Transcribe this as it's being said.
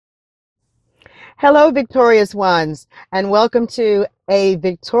Hello, victorious ones, and welcome to A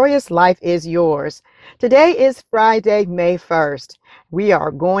Victorious Life is Yours. Today is Friday, May 1st. We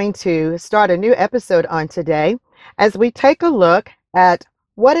are going to start a new episode on today as we take a look at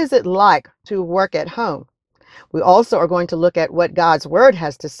what is it like to work at home. We also are going to look at what God's Word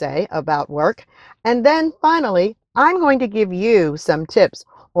has to say about work. And then finally, I'm going to give you some tips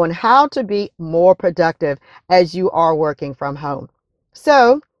on how to be more productive as you are working from home.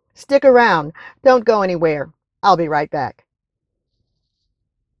 So stick around. Don't go anywhere. I'll be right back.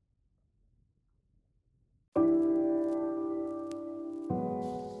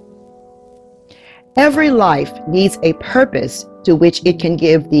 Every life needs a purpose to which it can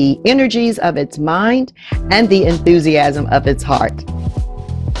give the energies of its mind and the enthusiasm of its heart.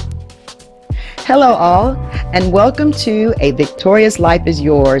 Hello, all, and welcome to A Victorious Life is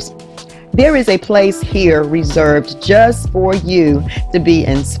Yours. There is a place here reserved just for you to be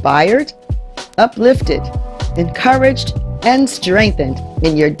inspired, uplifted, encouraged, and strengthened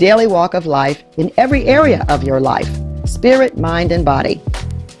in your daily walk of life in every area of your life, spirit, mind, and body.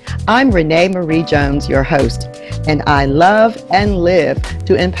 I'm Renee Marie Jones, your host, and I love and live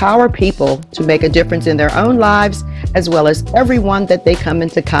to empower people to make a difference in their own lives as well as everyone that they come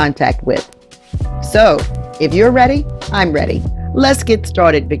into contact with. So, if you're ready, I'm ready. Let's get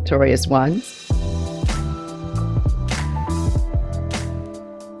started, victorious ones.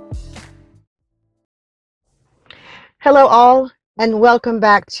 Hello, all, and welcome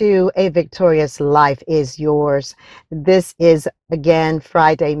back to A Victorious Life is Yours. This is, again,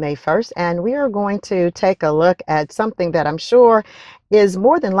 Friday, May 1st, and we are going to take a look at something that I'm sure is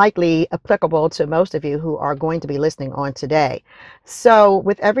more than likely applicable to most of you who are going to be listening on today. So,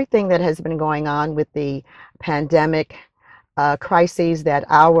 with everything that has been going on with the pandemic crises that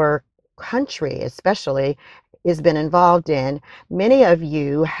our country, especially, has been involved in, many of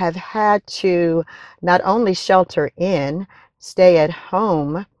you have had to not only shelter in, stay at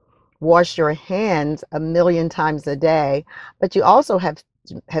home, wash your hands a million times a day, but you also have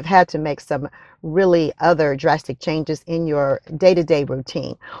had to make some really other drastic changes in your day-to-day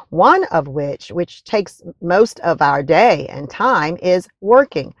routine. One of which takes most of our day and time, is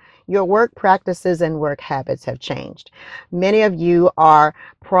working. Your work practices and work habits have changed. Many of you are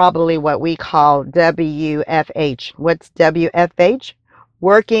probably what we call WFH. What's WFH?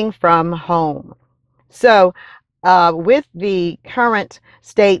 Working from home. So with the current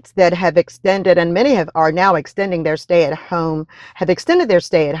states that have extended, and many are now extending their stay-at-home, have extended their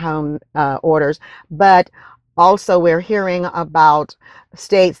stay-at-home orders, but also we're hearing about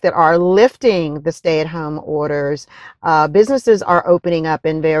states that are lifting the stay-at-home orders. Businesses are opening up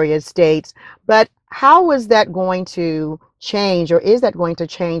in various states, but how is that going to change, or is that going to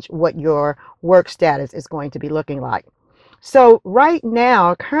change what your work status is going to be looking like? So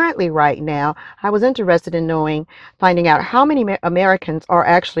currently right now, I was interested in finding out how many Americans are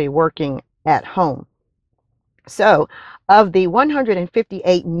actually working at home. So of the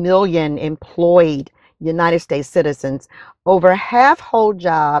 158 million employed United States citizens, over half hold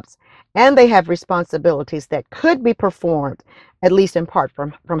jobs and they have responsibilities that could be performed, at least in part,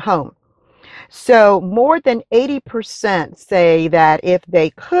 from home. So more than 80% say that if they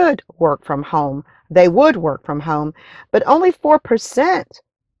could work from home, they would work from home, but only 4%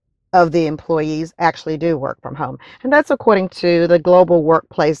 of the employees actually do work from home. And that's according to the Global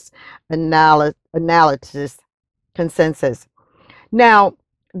Workplace Analysis Consensus. Now,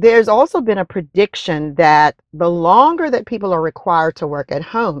 there's also been a prediction that the longer that people are required to work at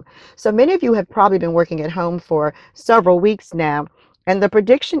home, so many of you have probably been working at home for several weeks now, and the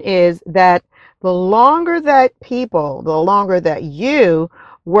prediction is that the longer that you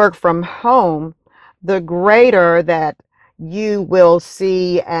work from home, the greater that you will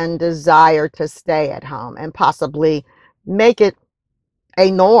see and desire to stay at home and possibly make it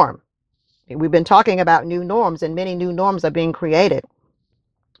a norm. We've been talking about new norms, and many new norms are being created.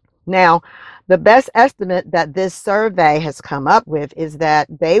 Now, the best estimate that this survey has come up with is that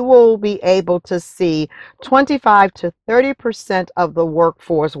they will be able to see 25 to 30% of the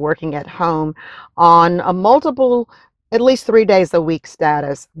workforce working at home on a multiple, at least 3 days a week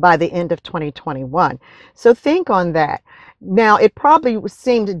status by the end of 2021. So think on that. Now, it probably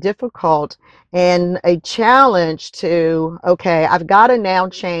seemed difficult and a challenge to, okay, I've got to now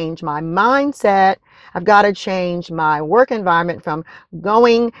change my mindset. I've got to change my work environment from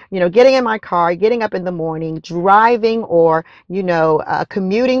going, getting in my car, getting up in the morning, driving, or,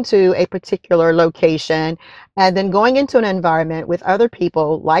 commuting to a particular location, and then going into an environment with other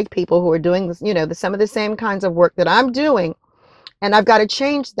people, like people who are doing, some of the same kinds of work that I'm doing. And I've got to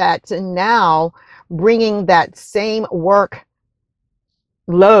change that to now bringing that same work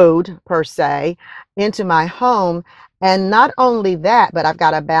load per se into my home. And not only that, but I've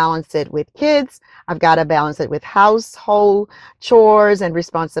got to balance it with kids. I've got to balance it with household chores and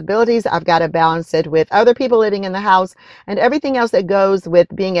responsibilities. I've got to balance it with other people living in the house and everything else that goes with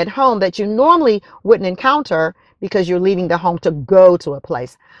being at home that you normally wouldn't encounter because you're leaving the home to go to a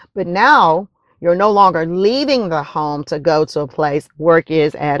place. But now you're no longer leaving the home to go to a place. Work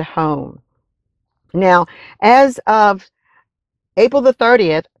is at home. Now, as of April the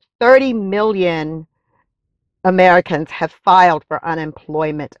 30th, 30 million Americans have filed for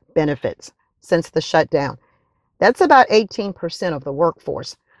unemployment benefits since the shutdown. That's about 18% of the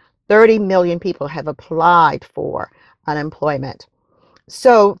workforce. 30 million people have applied for unemployment.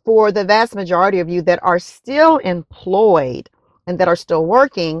 So, for the vast majority of you that are still employed and that are still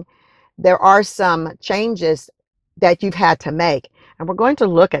working, there are some changes that you've had to make. And we're going to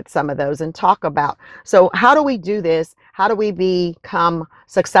look at some of those and talk about. So, how do we do this? How do we become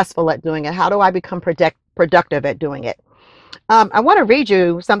successful at doing it? How do I become productive at doing it? I want to read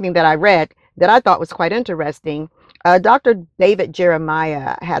you something that I read that I thought was quite interesting. Dr. David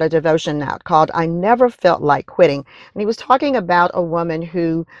Jeremiah had a devotion out called I Never Felt Like Quitting. And he was talking about a woman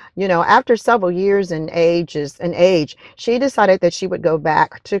who, after several years in age, she decided that she would go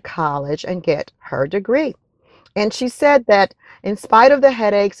back to college and get her degree. And she said that in spite of the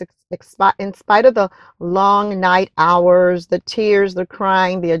headaches, in spite of the long night hours, the tears, the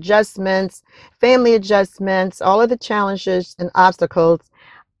crying, the adjustments, family adjustments, all of the challenges and obstacles,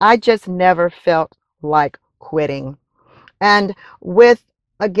 I just never felt like quitting. And with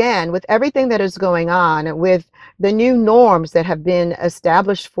everything that is going on, with the new norms that have been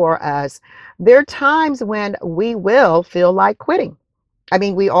established for us, there are times when we will feel like quitting. I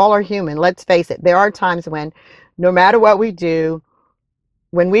mean, we all are human. Let's face it. There are times when no matter what we do,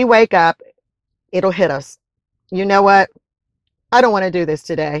 when we wake up, it'll hit us. You know what? I don't want to do this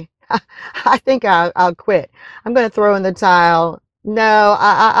today. I think I'll quit. I'm going to throw in the towel. No,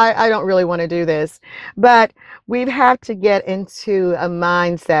 I don't really want to do this. But we have to get into a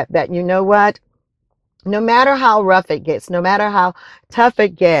mindset that, you know what? No matter how rough it gets, no matter how tough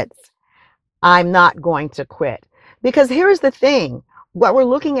it gets, I'm not going to quit. Because here's the thing. What we're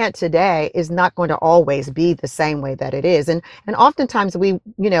looking at today is not going to always be the same way that it is. And oftentimes we'll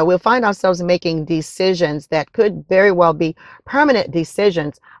find ourselves making decisions that could very well be permanent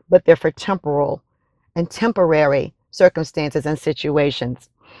decisions, but they're for temporal and temporary circumstances and situations.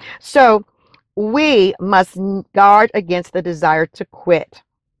 So we must guard against the desire to quit.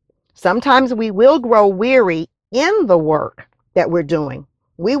 Sometimes we will grow weary in the work that we're doing.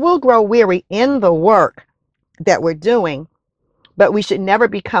 We will grow weary in the work that we're doing, but we should never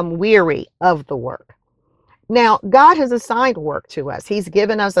become weary of the work. Now, God has assigned work to us. He's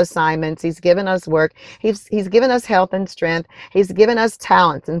given us assignments. He's given us work. He's given us health and strength. He's given us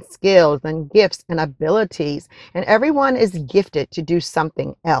talents and skills and gifts and abilities. And everyone is gifted to do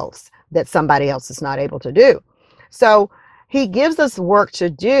something else that somebody else is not able to do. So he gives us work to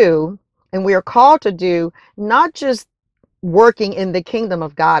do, and we are called to do not just working in the kingdom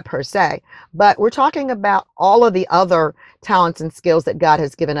of God per se, but we're talking about all of the other talents and skills that God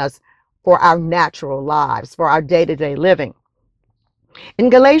has given us for our natural lives, for our day-to-day living. In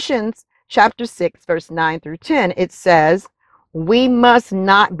Galatians chapter 6, verse 9 through 10, it says, we must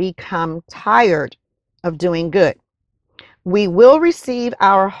not become tired of doing good. We will receive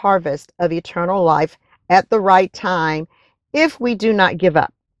our harvest of eternal life at the right time if we do not give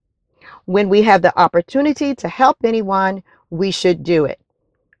up. When we have the opportunity to help anyone, we should do it.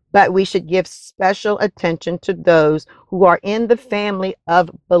 But we should give special attention to those who are in the family of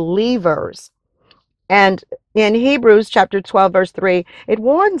believers. And in Hebrews chapter 12, verse 3, it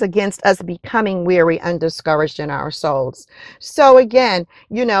warns against us becoming weary and discouraged in our souls. So again,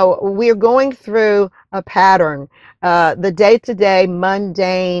 we're going through a pattern, the day-to-day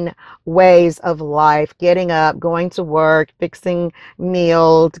mundane ways of life, getting up, going to work, fixing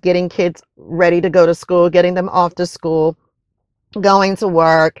meals, getting kids ready to go to school, getting them off to school, going to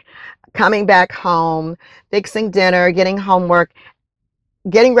work, coming back home, fixing dinner, getting homework,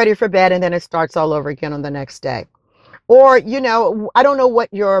 getting ready for bed, and then it starts all over again on the next day. Or, I don't know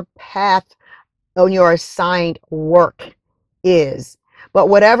what your path on your assigned work is, but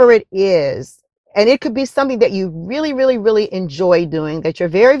whatever it is, and it could be something that you really, really, really enjoy doing, that you're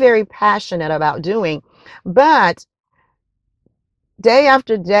very, very passionate about doing, but day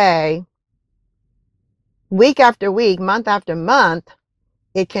after day, week after week, month after month,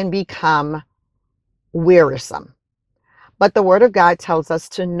 it can become wearisome. But the Word of God tells us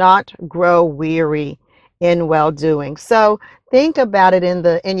to not grow weary in well doing. So think about it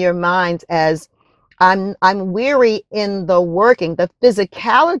in your minds as I'm weary in the working, the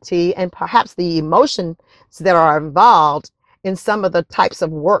physicality, and perhaps the emotions that are involved in some of the types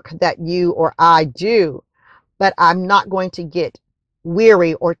of work that you or I do, but I'm not going to get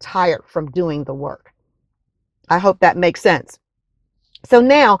weary or tired from doing the work. I hope that makes sense. So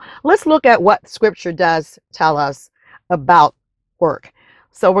now let's look at what scripture does tell us about work.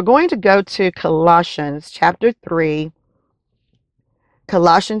 So we're going to go to Colossians chapter 3,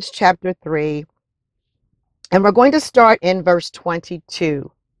 Colossians chapter 3, and we're going to start in verse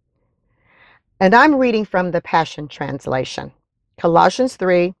 22. And I'm reading from the Passion Translation. Colossians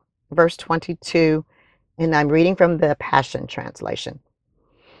 3, verse 22, and I'm reading from the Passion Translation.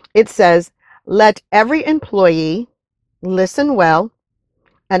 It says, "Let every employee listen well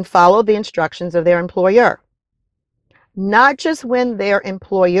and follow the instructions of their employer, not just when their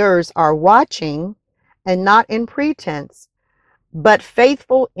employers are watching and not in pretense, but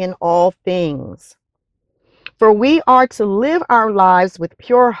faithful in all things. For we are to live our lives with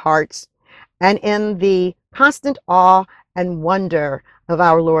pure hearts and in the constant awe and wonder of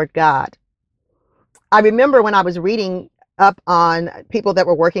our Lord God." I remember when I was reading up on people that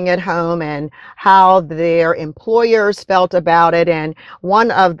were working at home and how their employers felt about it. And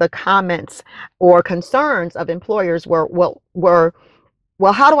one of the comments or concerns of employers well,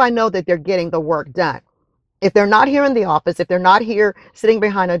 how do I know that they're getting the work done? If they're not here in the office, if they're not here sitting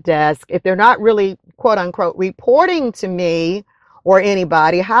behind a desk, if they're not really, quote unquote, reporting to me or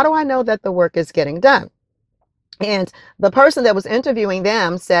anybody, how do I know that the work is getting done? And the person that was interviewing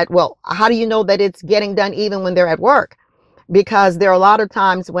them said, well, how do you know that it's getting done even when they're at work? Because there are a lot of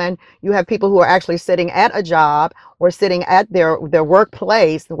times when you have people who are actually sitting at a job or sitting at their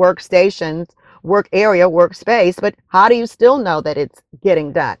workplace, workstations, work area, workspace, but how do you still know that it's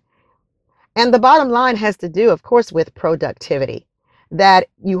getting done? And the bottom line has to do, of course, with productivity, that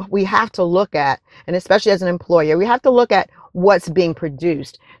we have to look at, and especially as an employer, we have to look at what's being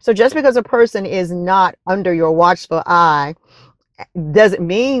produced. So just because a person is not under your watchful eye doesn't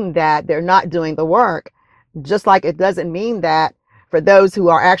mean that they're not doing the work, just like it doesn't mean that for those who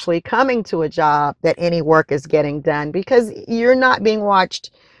are actually coming to a job that any work is getting done, because you're not being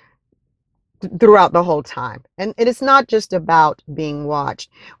watched throughout the whole time. And it is not just about being watched.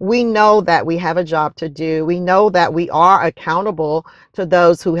 We know that we have a job to do. We know that we are accountable to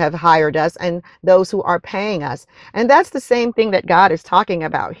those who have hired us and those who are paying us. And that's the same thing that God is talking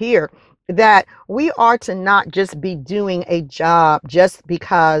about here, that we are to not just be doing a job just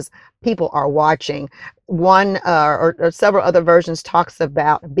because people are watching. One or several other versions talks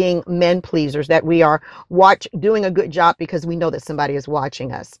about being men pleasers, that we are doing a good job because we know that somebody is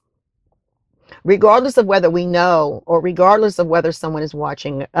watching us, regardless of whether we know or regardless of whether someone is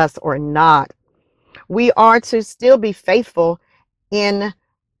watching us or not. We are to still be faithful in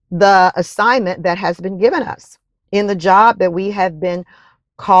the assignment that has been given us, in the job that we have been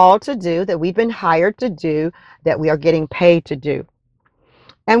called to do, that we've been hired to do, that we are getting paid to do.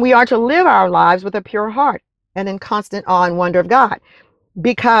 And we are to live our lives with a pure heart and in constant awe and wonder of God,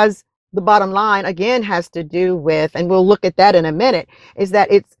 because the bottom line again has to do with, and we'll look at that in a minute, is that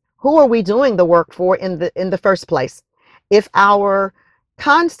it's who are we doing the work for in the first place? If our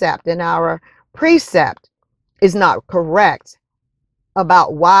concept and our precept is not correct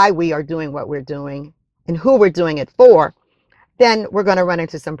about why we are doing what we're doing and who we're doing it for, then we're going to run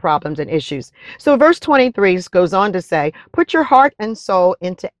into some problems and issues. So verse 23 goes on to say, "Put your heart and soul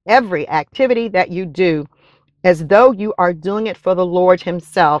into every activity that you do, as though you are doing it for the Lord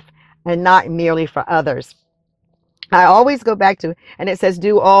himself and not merely for others." I always go back to, and it says,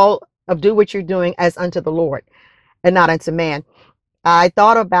 do what you're doing as unto the Lord and not unto man. I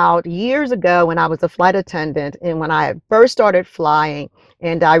thought about years ago when I was a flight attendant and when I first started flying.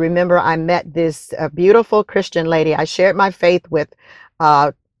 And I remember I met this beautiful Christian lady. Uh, I shared my faith with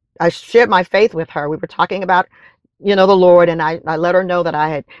her. We were talking about, the Lord, and I let her know that I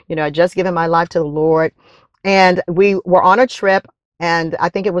had, just given my life to the Lord. And we were on a trip, and I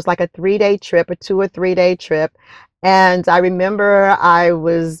think it was like a 3-day trip, a 2 or 3-day trip. And I remember I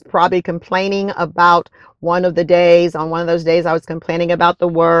was probably complaining about one of the days. On one of those days, I was complaining about the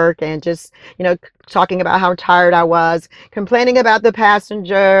work and just, talking about how tired I was, complaining about the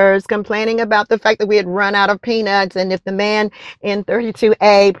passengers, complaining about the fact that we had run out of peanuts. And if the man in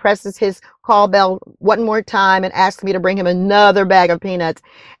 32A presses his call bell one more time and asks me to bring him another bag of peanuts.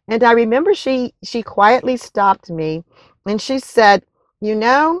 And I remember she quietly stopped me and she said, you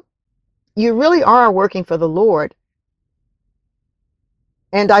really are working for the Lord.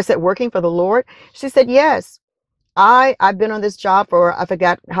 And I said, working for the Lord? She said, yes. I've been on this job for, I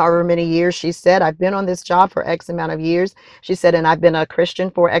forgot however many years. She said, I've been on this job for X amount of years. She said, and I've been a Christian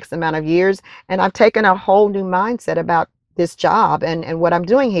for X amount of years. And I've taken a whole new mindset about this job and what I'm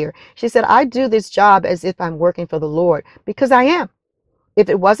doing here. She said, I do this job as if I'm working for the Lord, because I am. If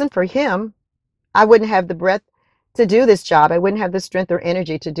it wasn't for him, I wouldn't have the breath to do this job. I wouldn't have the strength or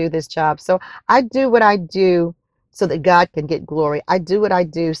energy to do this job. So I do what I do so that God can get glory. I do what I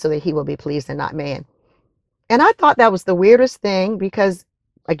do so that he will be pleased and not man. And I thought that was the weirdest thing because,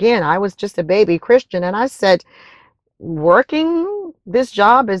 again, I was just a baby Christian. And I said, working this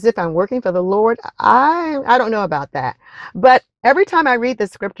job as if I'm working for the Lord, I don't know about that. But every time I read the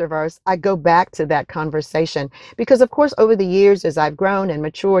scripture verse, I go back to that conversation because, of course, over the years, as I've grown and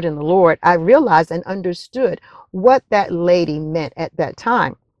matured in the Lord, I realized and understood what that lady meant at that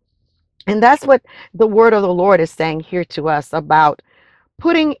time. And that's what the word of the Lord is saying here to us about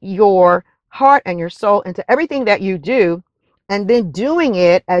putting your heart and your soul into everything that you do and then doing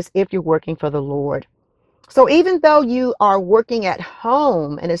it as if you're working for the Lord. So even though you are working at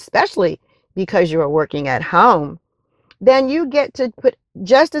home, and especially because you are working at home, then you get to put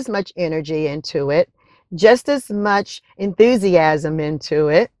just as much energy into it, just as much enthusiasm into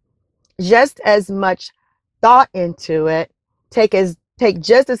it, just as much thought into it, take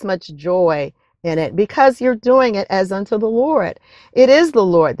just as much joy in it because you're doing it as unto the Lord. It is the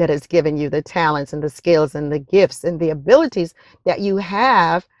Lord that has given you the talents and the skills and the gifts and the abilities that you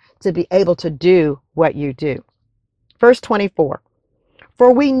have to be able to do what you do. Verse 24,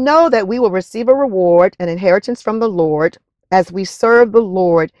 for we know that we will receive a reward, an inheritance from the Lord, as we serve the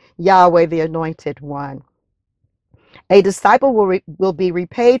Lord, Yahweh, the Anointed One. A disciple will be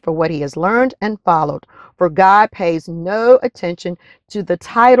repaid for what he has learned and followed, for God pays no attention to the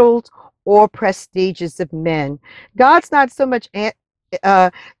titles or prestiges of men. God's not so much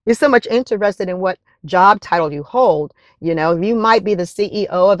is so much interested in what job title you hold. You know, you might be the CEO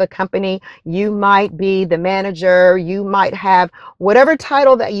of a company, you might be the manager, you might have whatever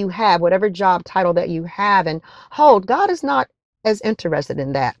title that you have, whatever job title that you have and hold. God is not as interested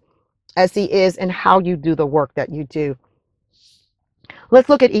in that as he is in how you do the work that you do. Let's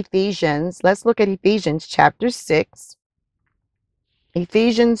look at Ephesians. Let's look at Ephesians chapter 6.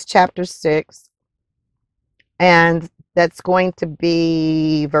 Ephesians chapter 6. And that's going to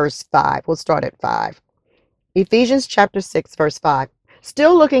be verse 5. We'll start at 5. Ephesians chapter 6, verse 5.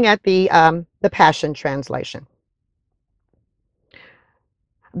 Still looking at the Passion Translation.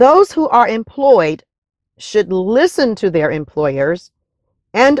 Those who are employed should listen to their employers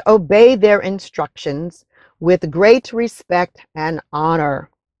and obey their instructions with great respect and honor.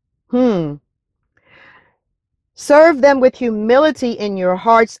 Serve them with humility in your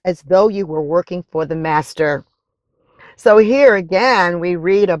hearts as though you were working for the master. So here again, we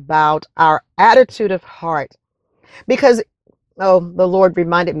read about our attitude of heart because, the Lord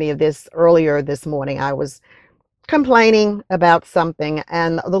reminded me of this earlier this morning. I was complaining about something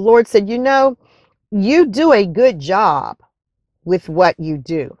and the Lord said, you do a good job with what you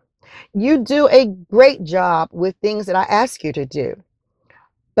do. You do a great job with things that I ask you to do.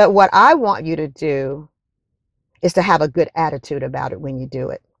 But what I want you to do is to have a good attitude about it when you do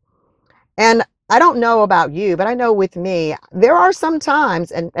it. And I don't know about you, but I know with me, there are some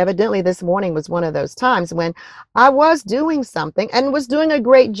times, and evidently this morning was one of those times when I was doing something and was doing a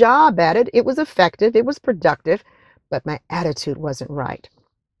great job at it. It was effective, it was productive, but my attitude wasn't right.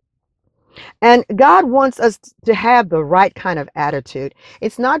 And God wants us to have the right kind of attitude.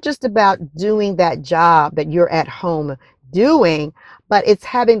 It's not just about doing that job that you're at home doing, but it's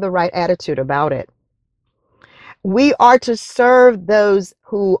having the right attitude about it. We are to serve those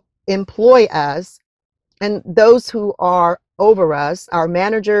who employ us and those who are over us, our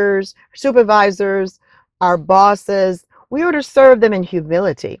managers, supervisors, our bosses. We are to serve them in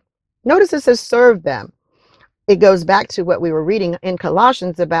humility. Notice it says serve them. It goes back to what we were reading in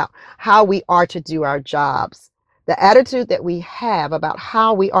Colossians about how we are to do our jobs, the attitude that we have about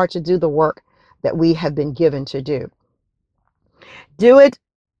how we are to do the work that we have been given to do. Do it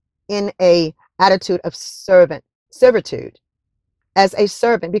in a attitude of servitude, as a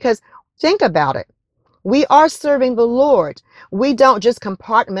servant, because think about it. We are serving the Lord. We don't just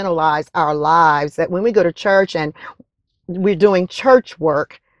compartmentalize our lives that when we go to church and we're doing church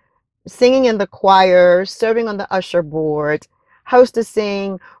work, singing in the choir, serving on the usher board,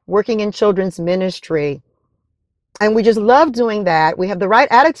 hostessing, working in children's ministry. And we just love doing that. We have the right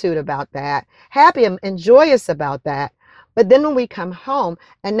attitude about that, happy and joyous about that. But then when we come home,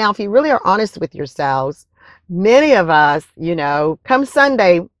 and now if you really are honest with yourselves, many of us, come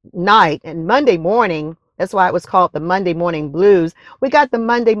Sunday night and Monday morning, that's why it was called the Monday morning blues. We got the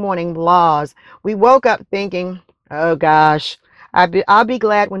Monday morning blahs. We woke up thinking, Oh gosh, I'll be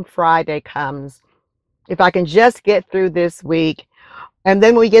glad when Friday comes. If I can just get through this week. And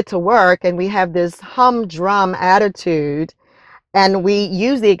then we get to work and we have this humdrum attitude and we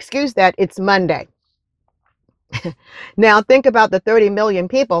use the excuse that it's Monday. Now think about the 30 million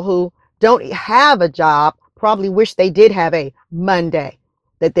people who don't have a job, probably wish they did have a Monday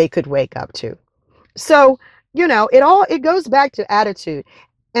that they could wake up to. So, it goes back to attitude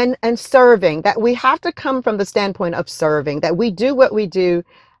and serving, that we have to come from the standpoint of serving, that we do what we do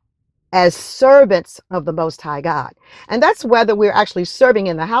as servants of the Most High God. And that's whether we're actually serving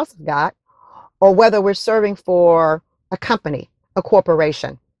in the house of God or whether we're serving for a company, a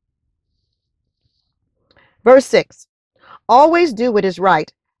corporation. Verse 6, always do what is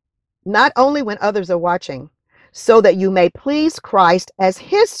right, not only when others are watching, so that you may please Christ as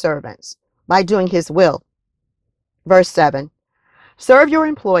his servants by doing his will. Verse 7, serve your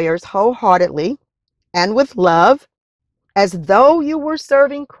employers wholeheartedly and with love, as though you were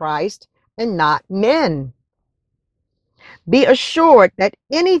serving Christ and not men. Be assured that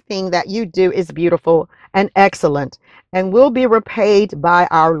anything that you do is beautiful and excellent and will be repaid by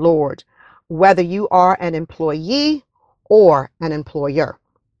our Lord, whether you are an employee or an employer.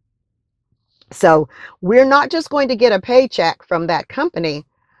 So we're not just going to get a paycheck from that company,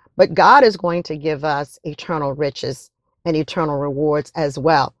 but God is going to give us eternal riches and eternal rewards as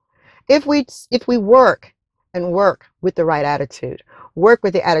well. If we work and work with the right attitude, work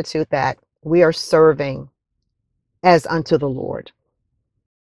with the attitude that we are serving as unto the Lord.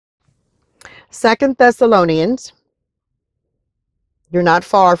 2 Thessalonians, you're not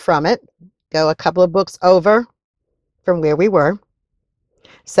far from it. Go a couple of books over from where we were.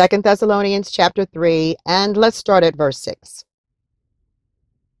 2 Thessalonians chapter 3, and let's start at verse 6.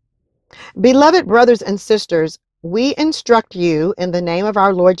 Beloved brothers and sisters, we instruct you in the name of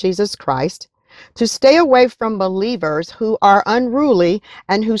our Lord Jesus Christ to stay away from believers who are unruly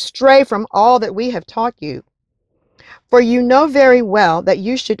and who stray from all that we have taught you. For you know very well that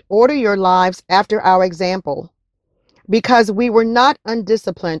you should order your lives after our example, because we were not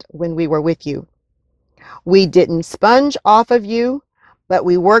undisciplined when we were with you. We didn't sponge off of you, but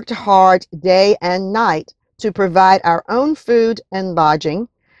we worked hard day and night to provide our own food and lodging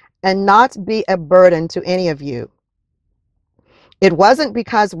and not be a burden to any of you. It wasn't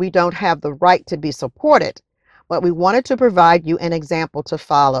because we don't have the right to be supported, but we wanted to provide you an example to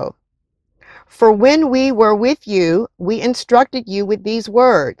follow. For when we were with you, we instructed you with these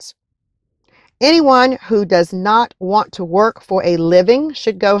words. Anyone who does not want to work for a living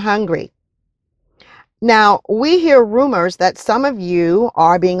should go hungry. Now, we hear rumors that some of you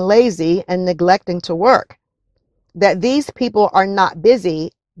are being lazy and neglecting to work, that these people are not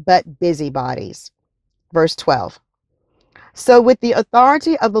busy, but busybodies. Verse 12. So with the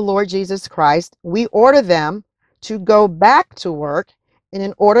authority of the Lord Jesus Christ, we order them to go back to work in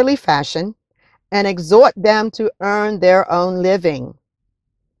an orderly fashion and exhort them to earn their own living.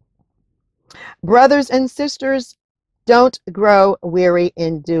 Brothers and sisters, don't grow weary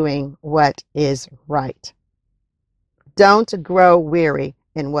in doing what is right. Don't grow weary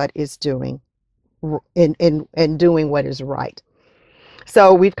in what is doing, in doing what is right.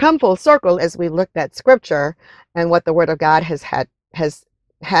 So we've come full circle as we looked at scripture and what the Word of God has had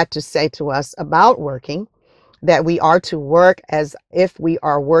to say to us about working, that we are to work as if we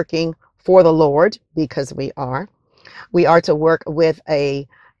are working for the Lord, because we are. We are to work with a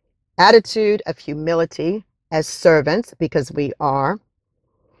attitude of humility as servants, because we are.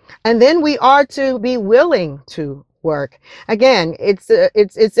 And then we are to be willing to work. Again, it's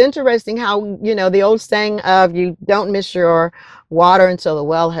interesting how, the old saying of you don't miss your water until the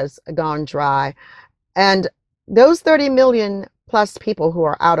well has gone dry. And those 30 million plus people who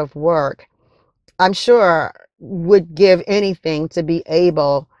are out of work, I'm sure would give anything to be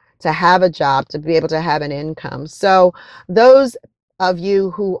able to have a job, to be able to have an income. So those of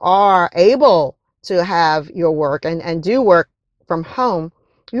you who are able to have your work and do work from home,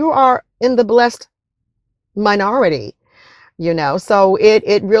 you are in the blessed minority, so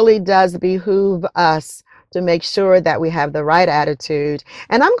it really does behoove us to make sure that we have the right attitude.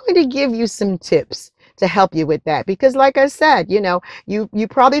 And I'm going to give you some tips to help you with that, because like I said, you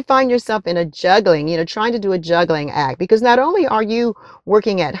probably find yourself in a juggling, trying to do a juggling act, because not only are you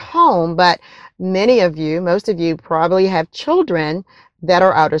working at home, but most of you probably have children that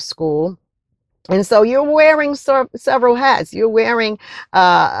are out of school. And so you're wearing several hats. You're wearing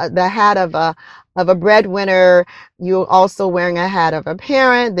the hat of a breadwinner. You're also wearing a hat of a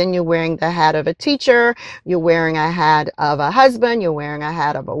parent. Then you're wearing the hat of a teacher. You're wearing a hat of a husband. You're wearing a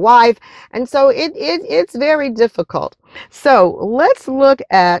hat of a wife. And so it's very difficult. So let's look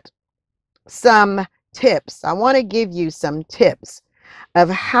at some tips. I want to give you some tips of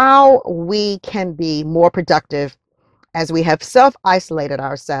how we can be more productive as we have self-isolated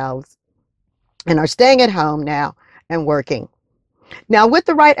ourselves and are staying at home now and working. Now, with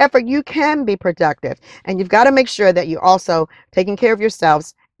the right effort, you can be productive, and you've got to make sure that you're also taking care of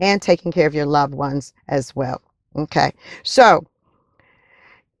yourselves and taking care of your loved ones as well. Okay, so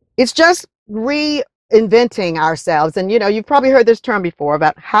it's just reinventing ourselves. And you've probably heard this term before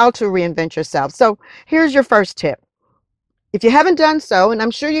about how to reinvent yourself. So here's your first tip. If you haven't done so, and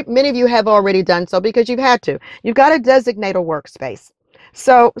I'm sure many of you have already done so because you've had to, you've got to designate a workspace.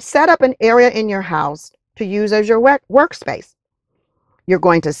 So set up an area in your house to use as your workspace. You're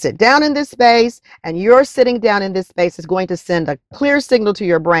going to sit down in this space, and your sitting down in this space is going to send a clear signal to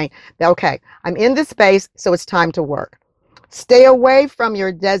your brain that, okay, I'm in this space, so it's time to work. Stay away from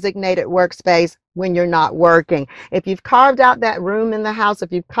your designated workspace when you're not working. If you've carved out that room in the house,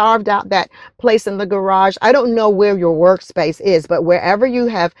 if you've carved out that place in the garage, I don't know where your workspace is, but wherever you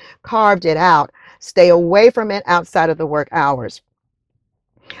have carved it out, stay away from it outside of the work hours.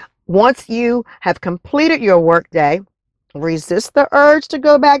 Once you have completed your work day, resist the urge to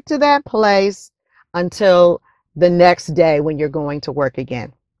go back to that place until the next day when you're going to work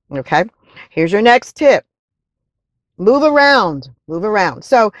again. Okay, here's your next tip. Move around, move around.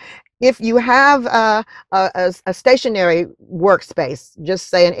 So if you have a stationary workspace, just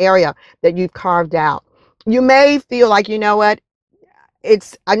say an area that you've carved out, you may feel like, you know what,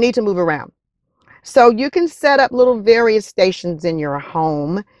 I need to move around. So you can set up little various stations in your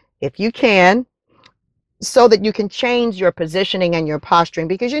home if you can, so that you can change your positioning and your posturing.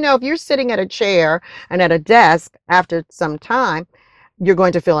 Because, if you're sitting at a chair and at a desk after some time, you're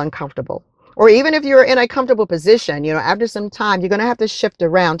going to feel uncomfortable. Or even if you're in a comfortable position, after some time, you're going to have to shift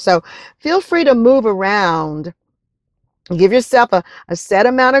around. So feel free to move around. Give yourself a set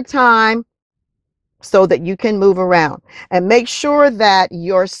amount of time so that you can move around, and make sure that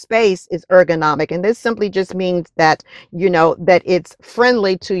your space is ergonomic. And this simply just means that, that it's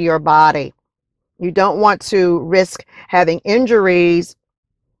friendly to your body. You don't want to risk having injuries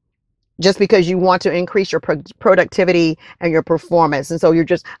just because you want to increase your productivity and your performance. And so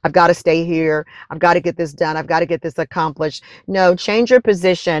I've got to stay here. I've got to get this done. I've got to get this accomplished. No, change your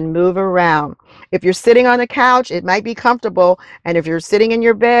position, move around. If you're sitting on the couch, it might be comfortable. And if you're sitting in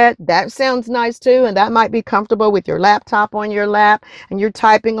your bed, that sounds nice too. And that might be comfortable with your laptop on your lap and you're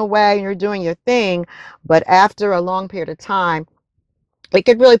typing away and you're doing your thing. But after a long period of time, it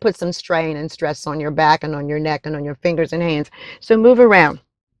could really put some strain and stress on your back and on your neck and on your fingers and hands. So move around.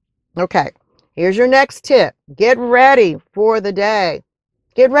 Okay, here's your next tip. Get ready for the day.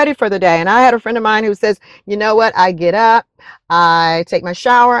 Get ready for the day. And I had a friend of mine who says, you know what? I get up, I take my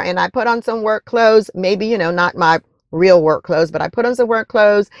shower, and I put on some work clothes. Maybe, not my real work clothes, but I put on some work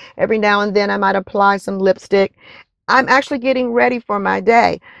clothes. Every now and then I might apply some lipstick. I'm actually getting ready for my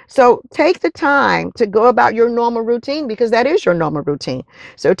day. So take the time to go about your normal routine, because that is your normal routine.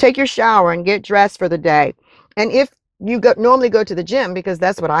 So take your shower and get dressed for the day. And if you normally go to the gym, because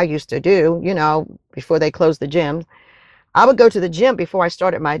that's what I used to do, before they closed the gym, I would go to the gym before I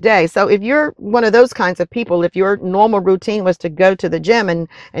started my day. So if you're one of those kinds of people, if your normal routine was to go to the gym and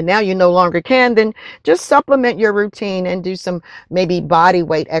now you no longer can, then just supplement your routine and do some maybe body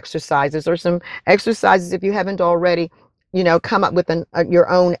weight exercises, or some exercises if you haven't already, come up with your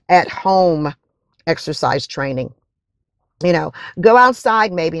own at home exercise training. Go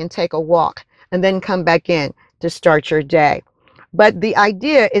outside maybe and take a walk and then come back in to start your day. But the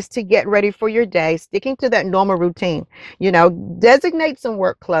idea is to get ready for your day, sticking to that normal routine. Designate some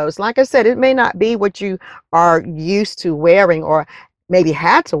work clothes. Like I said, it may not be what you are used to wearing or maybe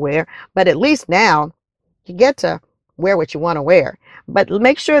had to wear, but at least now you get to wear what you want to wear. But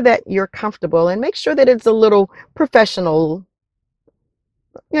make sure that you're comfortable, and make sure that it's a little professional,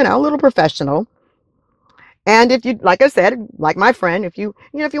 a little professional. And if you, like I said, like my friend, if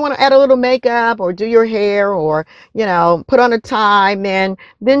if you want to add a little makeup or do your hair, or, put on a tie,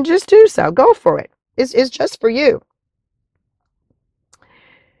 then just do so. Go for it. It's just for you.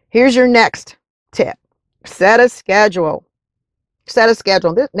 Here's your next tip. Set a schedule. Set a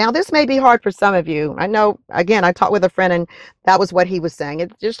schedule. Now, this may be hard for some of you. I know, again, I talked with a friend and that was what he was saying.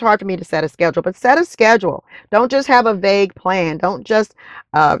 It's just hard for me to set a schedule, but set a schedule. Don't just have a vague plan. Don't just,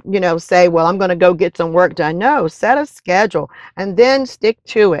 say, well, I'm going to go get some work done. No, set a schedule and then stick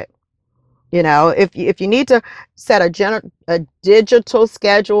to it. If you need to set a digital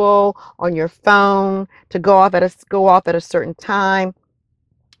schedule on your phone to go off at a certain time,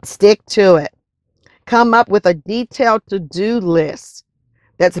 stick to it. Come up with a detailed to-do list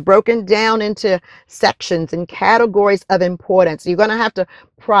that's broken down into sections and categories of importance. You're going to have to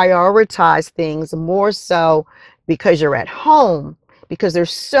prioritize things more so because you're at home, because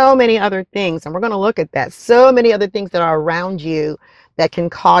there's so many other things, and we're going to look at that. So many other things that are around you that can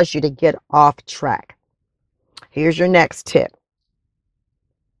cause you to get off track. Here's your next tip.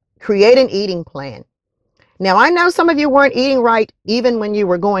 Create an eating plan. Now, I know some of you weren't eating right even when you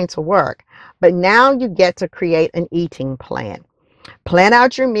were going to work, but now you get to create an eating plan. Plan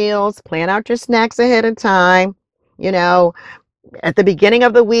out your meals, plan out your snacks ahead of time. You know, at the beginning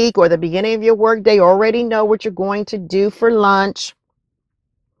of the week or the beginning of your work day, already know what you're going to do for lunch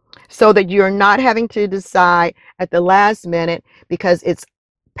so that you're not having to decide at the last minute because it's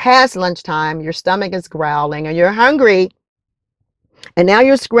past lunchtime, your stomach is growling, and you're hungry. And now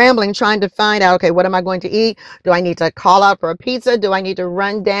you're scrambling, trying to find out, okay, what am I going to eat? Do I need to call out for a pizza? Do I need to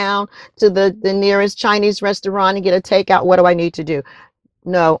run down to the nearest Chinese restaurant and get a takeout? What do I need to do?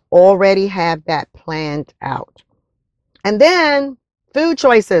 No, already have that planned out. And then food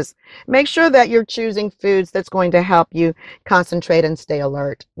choices. Make sure that you're choosing foods that's going to help you concentrate and stay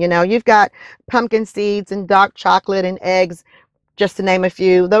alert. You know, you've got pumpkin seeds and dark chocolate and eggs, just to name a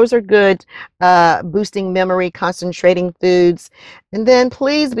few. Those are good boosting memory, concentrating foods. And then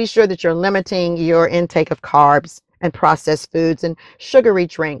please be sure that you're limiting your intake of carbs and processed foods and sugary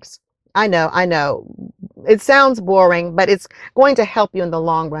drinks. I know. It sounds boring, but it's going to help you in the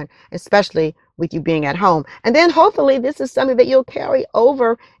long run, especially with you being at home. And then hopefully this is something that you'll carry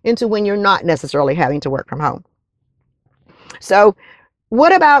over into when you're not necessarily having to work from home. So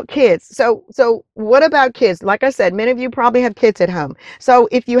what about kids? So what about kids? Like I said, many of you probably have kids at home. So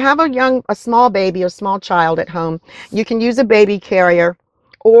if you have a small baby or small child at home, you can use a baby carrier,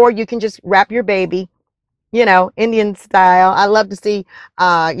 or you can just wrap your baby, Indian style. I love to see,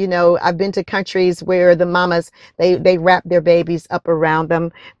 I've been to countries where the mamas, they wrap their babies up around them.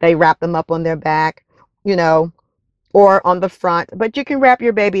 They wrap them up on their back, you know, or on the front, but you can wrap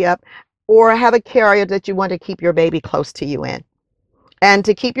your baby up or have a carrier that you want to keep your baby close to you in. And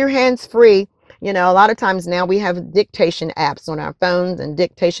to keep your hands free, a lot of times now we have dictation apps on our phones and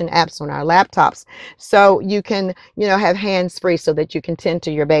dictation apps on our laptops. So you can, have hands free so that you can tend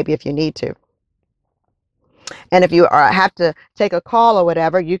to your baby if you need to. And if you have to take a call or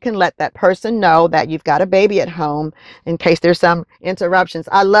whatever, you can let that person know that you've got a baby at home in case there's some interruptions.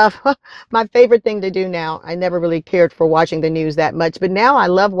 I love my favorite thing to do now. I never really cared for watching the news that much, but now I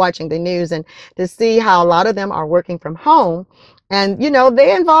love watching the news and to see how a lot of them are working from home. And,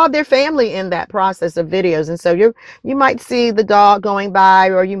 they involve their family in that process of videos. And so you might see the dog going by,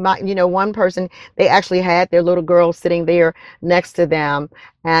 or you might, one person, they actually had their little girl sitting there next to them,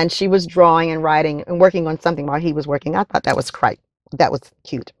 and she was drawing and writing and working on something while he was working. I thought that was great. That was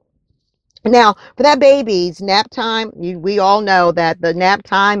cute. Now, for that baby's nap time, we all know that the nap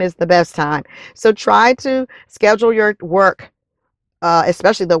time is the best time. So try to schedule your work,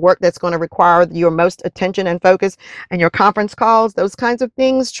 especially the work that's going to require your most attention and focus, and your conference calls, those kinds of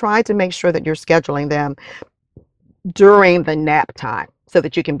things. Try to make sure that you're scheduling them during the nap time so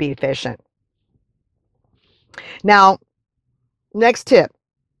that you can be efficient. Now, next tip,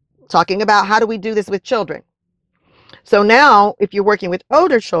 talking about how do we do this with children. So now, if you're working with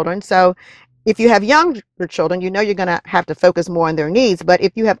older children, so if you have younger children, you're going to have to focus more on their needs. But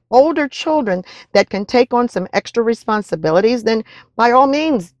if you have older children that can take on some extra responsibilities, then by all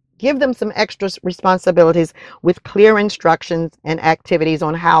means, give them some extra responsibilities with clear instructions and activities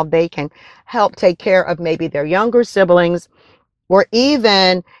on how they can help take care of maybe their younger siblings, or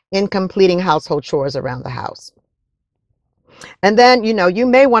even in completing household chores around the house. And then, you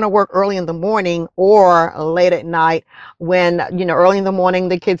may want to work early in the morning or late at night when, early in the morning,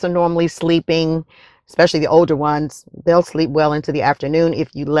 the kids are normally sleeping, especially the older ones. They'll sleep well into the afternoon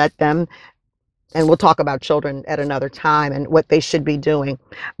if you let them. And we'll talk about children at another time and what they should be doing.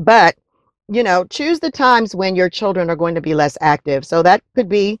 But, choose the times when your children are going to be less active. So that could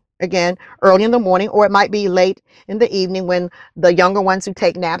be, again, early in the morning, or it might be late in the evening when the younger ones who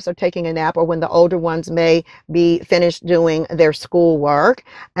take naps are taking a nap, or when the older ones may be finished doing their schoolwork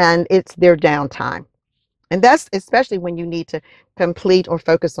and it's their downtime. And that's especially when you need to complete or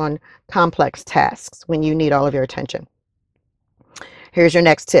focus on complex tasks, when you need all of your attention. Here's your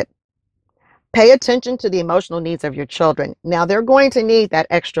next tip. Pay attention to the emotional needs of your children. Now, they're going to need that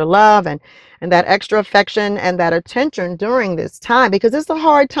extra love and that extra affection and that attention during this time, because it's a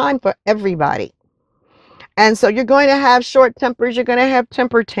hard time for everybody. And so you're going to have short tempers, you're going to have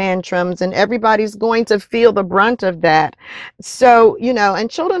temper tantrums, and everybody's going to feel the brunt of that. So, and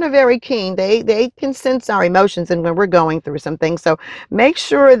children are very keen. They can sense our emotions and when we're going through some things. So make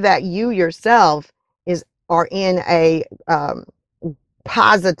sure that you yourself are in a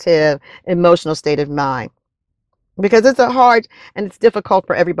positive emotional state of mind, because it's a hard and it's difficult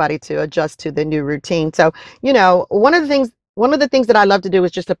for everybody to adjust to the new routine. So, one of the things that I love to do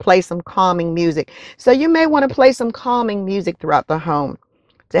is just to play some calming music. So you may want to play some calming music throughout the home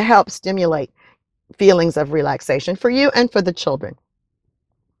to help stimulate feelings of relaxation for you and for the children.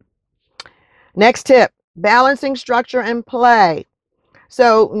 Next tip, balancing structure and play.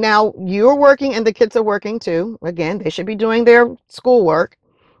 So now you're working and the kids are working too. Again, they should be doing their schoolwork.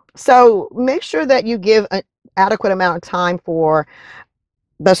 So make sure that you give an adequate amount of time for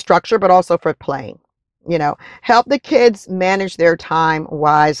the structure, but also for playing. Help the kids manage their time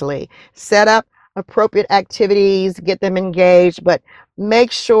wisely. Set up appropriate activities, get them engaged, but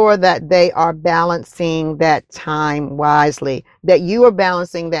make sure that they are balancing that time wisely, that you are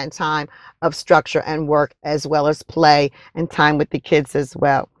balancing that time of structure and work as well as play and time with the kids as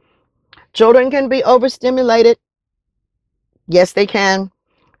well. Children can be overstimulated. Yes, they can.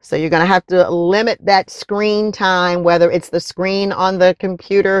 So you're going to have to limit that screen time, whether it's the screen on the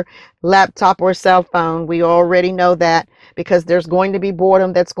computer, laptop, or cell phone. We already know that, because there's going to be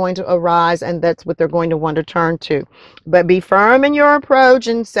boredom that's going to arise, and that's what they're going to want to turn to. But be firm in your approach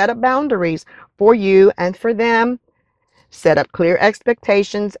and set up boundaries for you and for them. Set up clear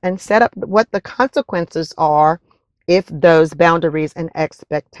expectations and set up what the consequences are if those boundaries and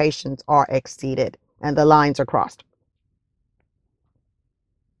expectations are exceeded and the lines are crossed.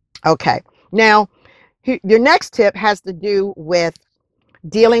 Okay, now your next tip has to do with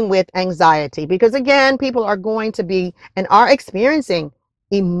dealing with anxiety, because again, people are going to be and are experiencing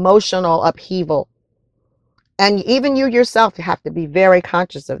emotional upheaval. And even you yourself have to be very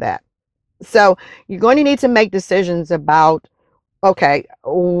conscious of that. So you're going to need to make decisions about, okay,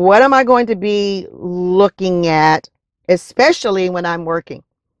 what am I going to be looking at, especially when I'm working?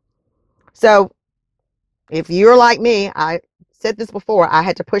 So if you're like me, I said this before, I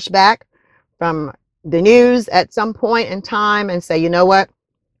had to push back from the news at some point in time and say, you know what?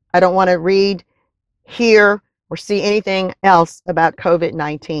 I don't want to read, hear, or see anything else about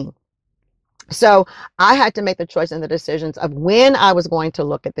COVID-19. So I had to make the choice and the decisions of when I was going to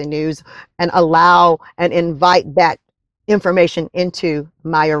look at the news and allow and invite that information into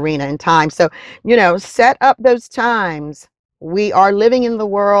my arena and time. So, set up those times. We are living in the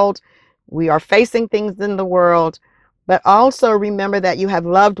world. We are facing things in the world, but also remember that you have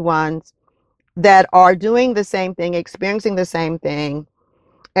loved ones that are doing the same thing, experiencing the same thing,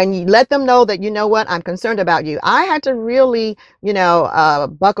 and you let them know that, you know what, I'm concerned about you. I had to really,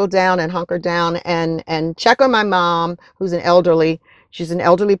 buckle down and hunker down and check on my mom, she's an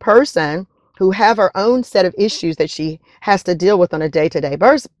elderly person who have her own set of issues that she has to deal with on a day-to-day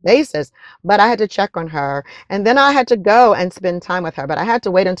basis. But I had to check on her, and then I had to go and spend time with her. But I had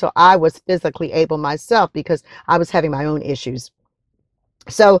to wait until I was physically able myself, because I was having my own issues.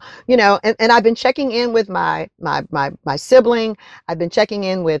 So, and I've been checking in with my sibling. I've been checking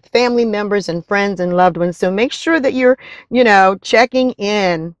in with family members and friends and loved ones. So make sure that you're, checking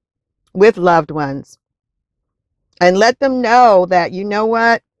in with loved ones and let them know that, you know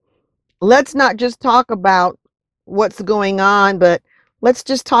what, let's not just talk about what's going on, but let's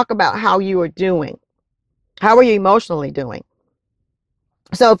just talk about how you are doing. How are you emotionally doing?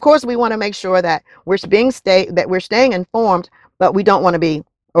 So of course we want to make sure that we're staying informed, but we don't want to be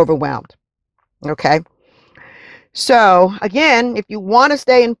overwhelmed. Okay. So again, if you want to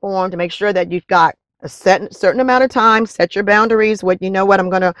stay informed, make sure that you've got a certain amount of time, set your boundaries. I'm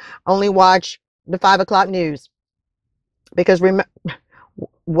going to only watch the 5 o'clock news, because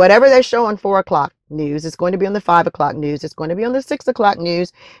whatever they show on 4 o'clock news is going to be on the 5 o'clock news. It's going to be on the 6 o'clock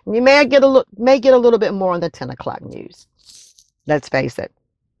news. And you may get a little bit more on the 10 o'clock news. Let's face it.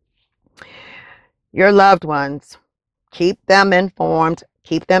 Your loved ones, keep them informed,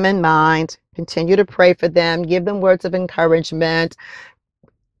 keep them in mind, continue to pray for them, give them words of encouragement.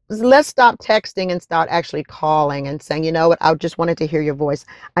 Let's stop texting and start actually calling and saying, you know what, I just wanted to hear your voice.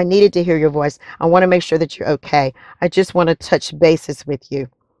 I needed to hear your voice. I want to make sure that you're okay. I just want to touch bases with you.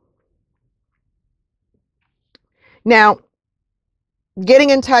 Now, getting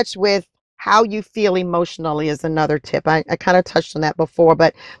in touch with how you feel emotionally is another tip. I kind of touched on that before,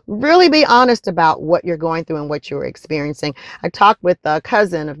 but really be honest about what you're going through and what you're experiencing. I talked with a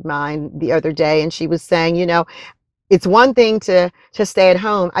cousin of mine the other day, and she was saying, it's one thing to stay at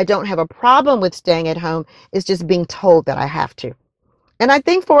home. I don't have a problem with staying at home. It's just being told that I have to. And I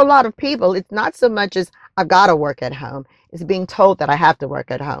think for a lot of people, it's not so much as I've got to work at home. It's being told that I have to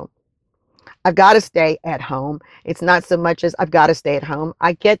work at home. I've got to stay at home. It's not so much as I've got to stay at home.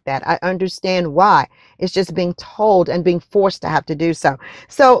 I get that. I understand why. It's just being told and being forced to have to do so.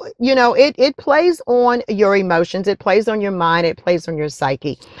 So, it plays on your emotions. It plays on your mind. It plays on your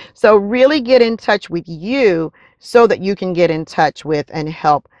psyche. So really get in touch with you so that you can get in touch with and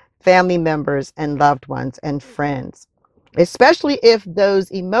help family members and loved ones and friends, especially if those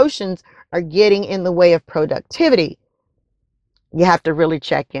emotions are getting in the way of productivity. You have to really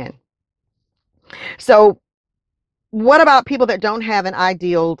check in. So what about people that don't have an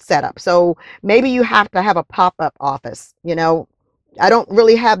ideal setup? So maybe you have to have a pop-up office. I don't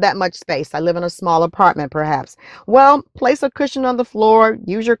really have that much space. I live in a small apartment, perhaps. Well, place a cushion on the floor,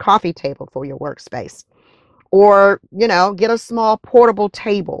 use your coffee table for your workspace. Or, get a small portable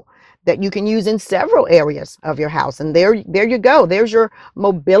table that you can use in several areas of your house. And there you go. There's your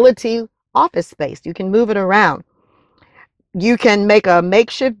mobility office space. You can move it around. You can make a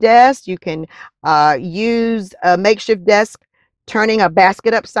makeshift desk. You can use a makeshift desk, turning a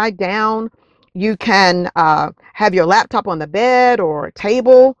basket upside down. You can have your laptop on the bed or a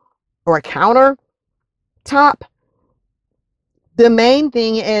table or a counter top. The main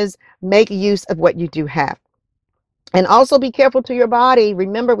thing is make use of what you do have. And also be careful to your body.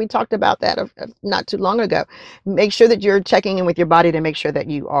 Remember, we talked about that not too long ago. Make sure that you're checking in with your body to make sure that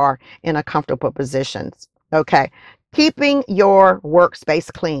you are in a comfortable position. Okay. Keeping your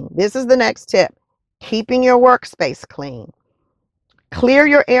workspace clean. This is the next tip. Keeping your workspace clean. Clear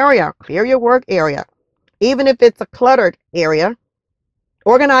your area. Clear your work area. Even if it's a cluttered area,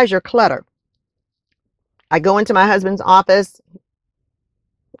 organize your clutter. I go into my husband's office.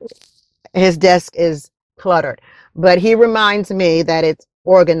 His desk is cluttered, but he reminds me that it's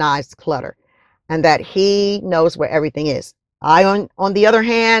organized clutter and that he knows where everything is. On the other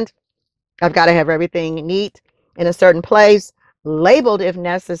hand, I've got to have everything neat in a certain place, labeled if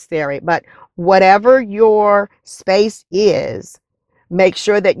necessary. But whatever your space is, make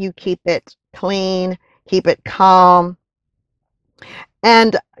sure that you keep it clean, keep it calm.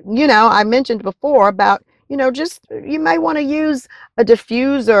 And, I mentioned before about, just you may want to use a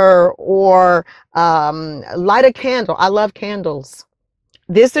diffuser or light a candle. I love candles.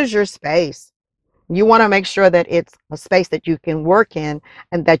 This is your space. You want to make sure that it's a space that you can work in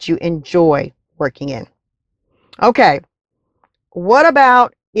and that you enjoy working in. Okay. What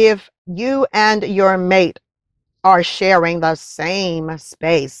about if you and your mate are sharing the same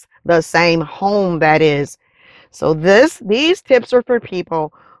space, the same home, that is? So these tips are for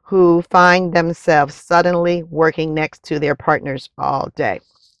people who find themselves suddenly working next to their partners all day.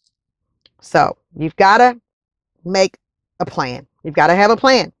 So you've got to make a plan. You've got to have a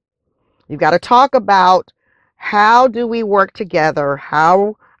plan. You've got to talk about how do we work together?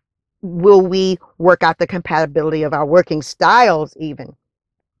 How will we work out the compatibility of our working styles even?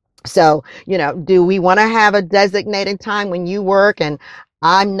 So, do we want to have a designated time when you work and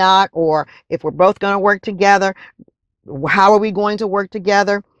I'm not, or if we're both going to work together, how are we going to work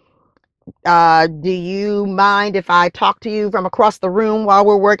together? Do you mind if I talk to you from across the room while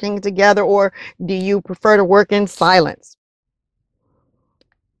we're working together, or do you prefer to work in silence?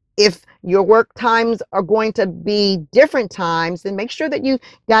 If your work times are going to be different times, then make sure that you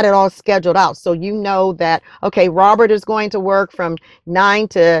got it all scheduled out. So you know that, okay, Robert is going to work from 9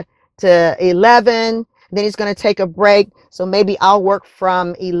 to 11. Then he's going to take a break. So maybe I'll work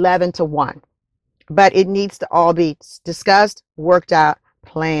from 11 to 1. But it needs to all be discussed, worked out,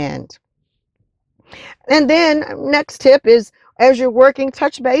 planned. And then next tip is, as you're working,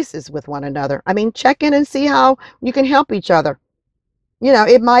 touch bases with one another. I mean, check in and see how you can help each other.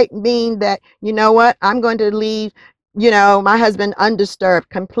 It might mean that, you know what, I'm going to leave, my husband undisturbed,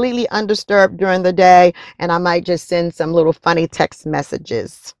 completely undisturbed during the day, and I might just send some little funny text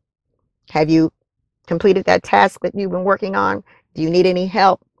messages. Have you completed that task that you've been working on? Do you need any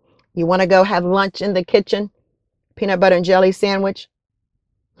help? You want to go have lunch in the kitchen? Peanut butter and jelly sandwich?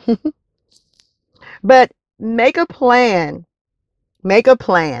 But make a plan. Make a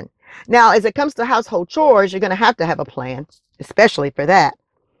plan. Now, as it comes to household chores, you're going to have a plan, especially for that.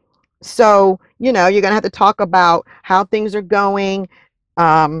 So, you're going to have to talk about how things are going.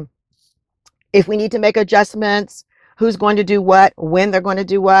 If we need to make adjustments, who's going to do what, when they're going to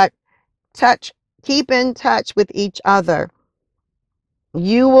do what. Keep in touch with each other.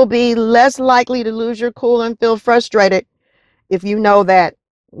 You will be less likely to lose your cool and feel frustrated if you know that,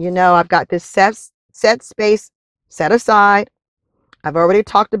 I've got this set space set aside. I've already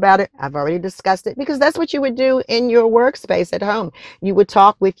talked about it. I've already discussed it because that's what you would do in your workspace at home. You would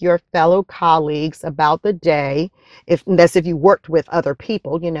talk with your fellow colleagues about the day. If that's if you worked with other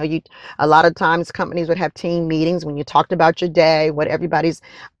people, you a lot of times companies would have team meetings when you talked about your day, what everybody's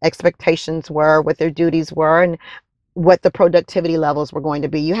expectations were, what their duties were, and what the productivity levels were going to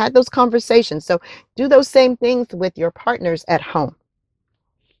be. You had those conversations. So do those same things with your partners at home.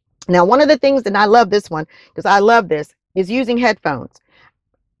 Now, one of the things, and I love this one because I love this, is using headphones.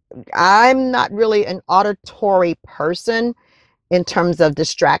 I'm not really an auditory person in terms of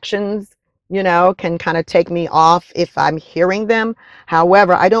distractions, can kind of take me off if I'm hearing them.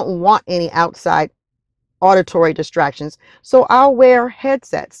 However, I don't want any outside auditory distractions. So I'll wear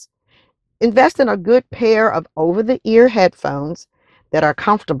headsets. Invest in a good pair of over the ear headphones that are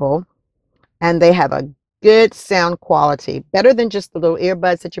comfortable and they have a good sound quality, better than just the little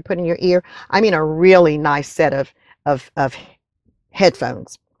earbuds that you put in your ear. I mean, a really nice set of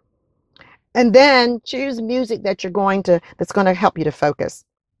headphones. And then choose music that's going to help you to focus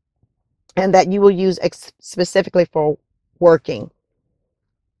and that you will use specifically for working.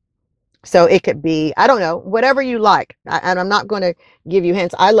 So it could be, I don't know, whatever you like. And I'm not going to give you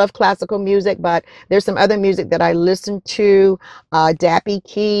hints. I love classical music, but there's some other music that I listen to. Dappy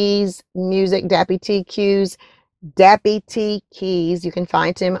Keys music, Dappy T Keys. You can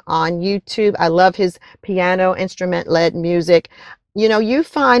find him on YouTube. I love his piano instrument-led music. You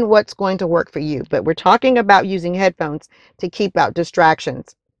find what's going to work for you, but we're talking about using headphones to keep out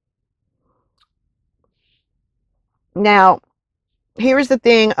distractions. Now, here's the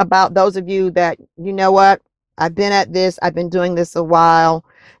thing about those of you that, what, I've been doing this a while,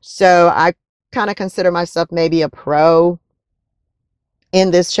 so I kind of consider myself maybe a pro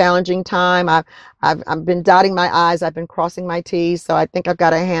in this challenging time. I've been dotting my I's, I've been crossing my T's, so I think I've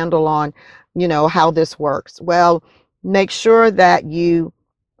got a handle on, how this works. Well, make sure that you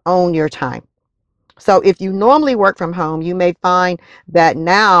own your time. So if you normally work from home, you may find that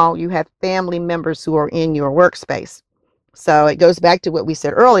now you have family members who are in your workspace. So it goes back to what we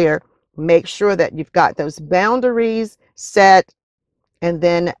said earlier. Make sure that you've got those boundaries set and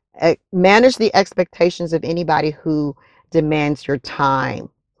then manage the expectations of anybody who demands your time.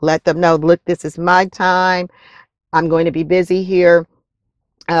 Let them know, look, this is my time. I'm going to be busy here.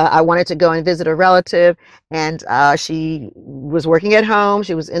 I wanted to go and visit a relative, and she was working at home.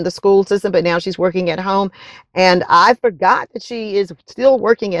 She was in the school system, but now she's working at home. And I forgot that she is still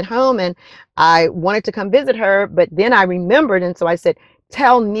working at home, and I wanted to come visit her, but then I remembered, and so I said,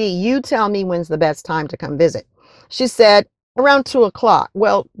 you tell me when's the best time to come visit. She said, around 2 o'clock.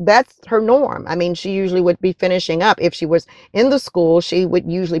 Well, that's her norm. I mean, she usually would be finishing up. If she was in the school, she would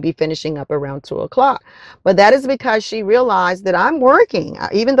usually be finishing up around 2 o'clock. But that is because she realized that I'm working.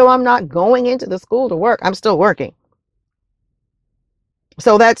 Even though I'm not going into the school to work, I'm still working.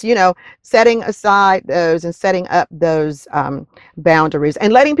 So that's, setting aside those and setting up those boundaries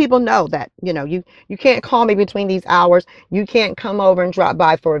and letting people know that, you can't call me between these hours. You can't come over and drop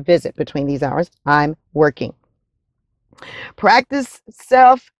by for a visit between these hours. I'm working. Practice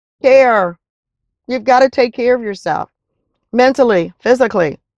self-care. You've got to take care of yourself mentally,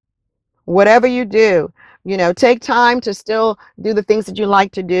 physically, whatever you do. Take time to still do the things that you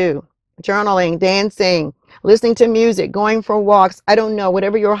like to do. Journaling, dancing, listening to music, going for walks. I don't know,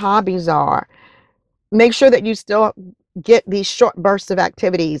 whatever your hobbies are. Make sure that you still get these short bursts of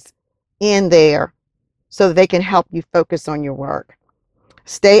activities in there so that they can help you focus on your work.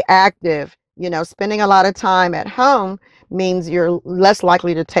 Stay active. Spending a lot of time at home means you're less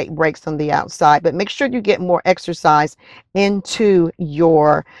likely to take breaks on the outside, but make sure you get more exercise into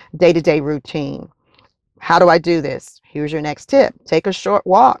your day-to-day routine. How do I do this? Here's your next tip. Take a short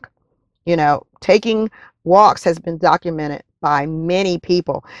walk. Taking walks has been documented by many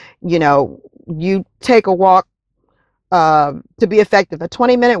people. You take a walk to be effective, a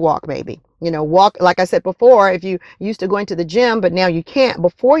 20-minute walk maybe. Walk, like I said before, if you used to going to the gym, but now you can't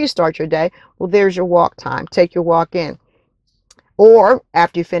before you start your day, well, there's your walk time. Take your walk in. Or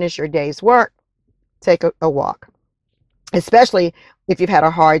after you finish your day's work, take a walk. Especially if you've had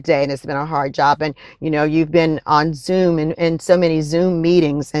a hard day and it's been a hard job and, you've been on Zoom and so many Zoom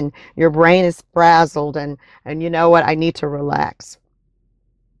meetings and your brain is frazzled and you know what, I need to relax.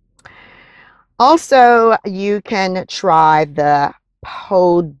 Also, you can try the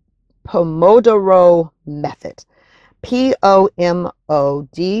Pomodoro method. Pomodoro.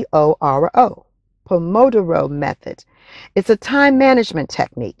 Pomodoro method. It's a time management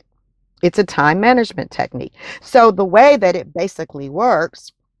technique. So the way that it basically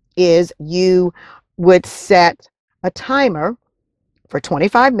works is you would set a timer for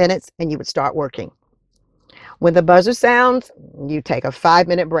 25 minutes and you would start working. When the buzzer sounds, you take a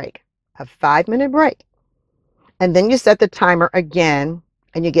 5-minute break, a 5-minute break. And then you set the timer again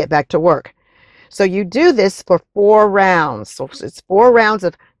and you get back to work. So you do this for 4 rounds. So it's 4 rounds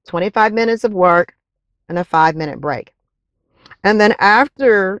of 25 minutes of work and a 5-minute break. And then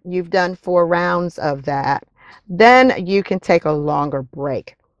after you've done 4 rounds of that, then you can take a longer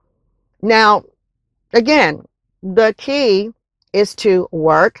break. Now, again, the key is to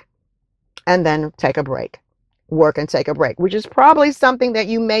work and then take a break. Work and take a break, which is probably something that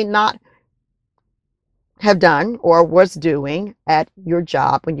you may not have done or was doing at your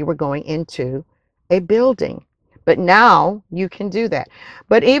job when you were going into a building. But now you can do that.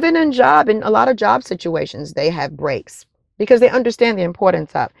 But even in a lot of job situations, they have breaks because they understand the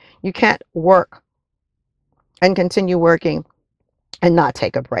importance of you can't work and continue working and not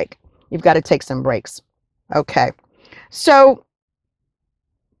take a break. You've got to take some breaks. Okay. So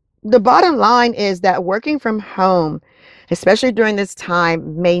the bottom line is that working from home, especially during this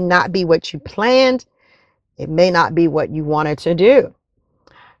time, may not be what you planned. It may not be what you wanted to do.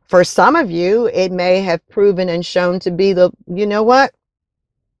 For some of you, it may have proven and shown to be you know what?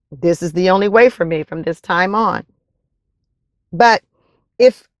 This is the only way for me from this time on. But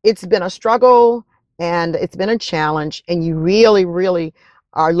if it's been a struggle and it's been a challenge and you really, really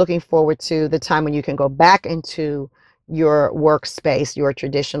are looking forward to the time when you can go back into your workspace, your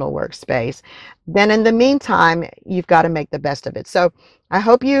traditional workspace, then in the meantime, you've got to make the best of it. So I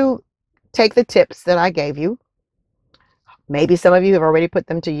hope you take the tips that I gave you. Maybe some of you have already put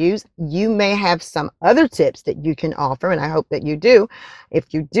them to use. You may have some other tips that you can offer, and I hope that you do.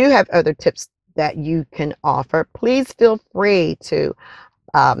 If you do have other tips that you can offer, please feel free to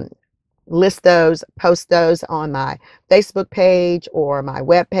list those, post those on my Facebook page or my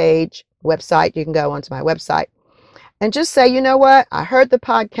website. You can go onto my website and just say, you know what? I heard the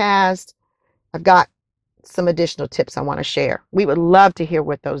podcast. I've got some additional tips I want to share. We would love to hear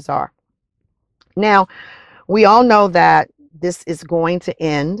what those are. Now, we all know that this is going to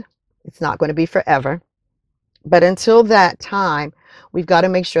end. It's not going to be forever. But until that time, we've got to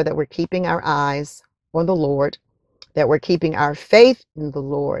make sure that we're keeping our eyes on the Lord, that we're keeping our faith in the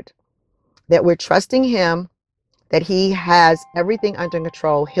Lord, that we're trusting Him, that He has everything under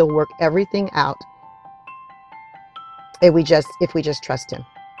control. He'll work everything out if we just trust Him.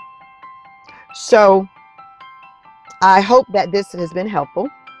 So I hope that this has been helpful,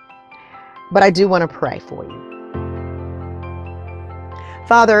 but I do want to pray for you.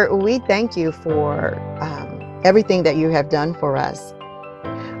 Father, we thank you for everything that you have done for us.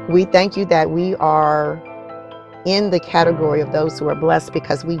 We thank you that we are in the category of those who are blessed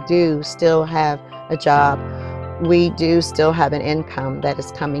because we do still have a job. We do still have an income that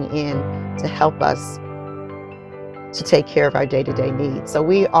is coming in to help us to take care of our day-to-day needs. So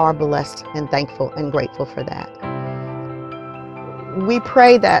we are blessed and thankful and grateful for that. We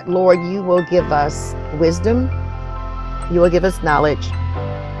pray that, Lord, you will give us wisdom, you will give us knowledge,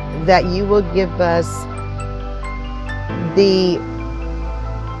 that you will give us the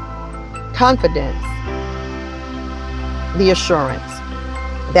confidence, the assurance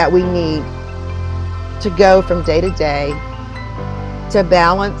that we need to go from day to day to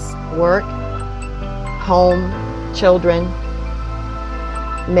balance work, home, children,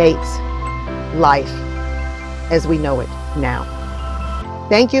 mates, life as we know it now.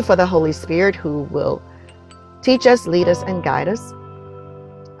 Thank you for the Holy Spirit who will teach us, lead us, and guide us.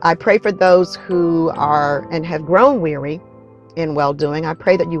 I pray for those who are and have grown weary in well-doing. I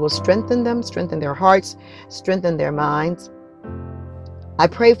pray that you will strengthen them, strengthen their hearts, strengthen their minds. I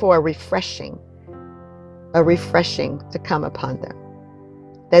pray for a refreshing to come upon them,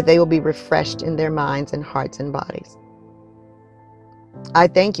 that they will be refreshed in their minds and hearts and bodies. I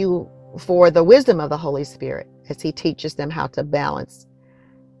thank you for the wisdom of the Holy Spirit as He teaches them how to balance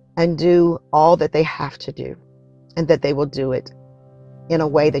and do all that they have to do, and that they will do it in a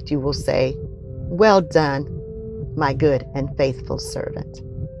way that you will say, "Well done, my good and faithful servant."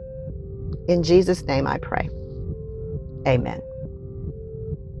 In Jesus' name I pray. Amen.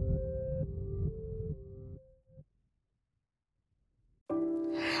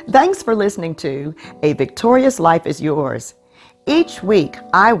 Thanks for listening to A Victorious Life is Yours. Each week,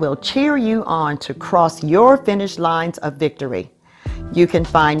 I will cheer you on to cross your finish lines of victory. You can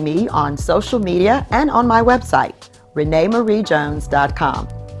find me on social media and on my website, reneemariejones.com.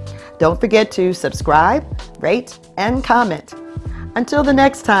 Don't forget to subscribe, rate, and comment. Until the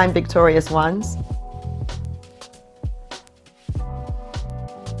next time, victorious ones.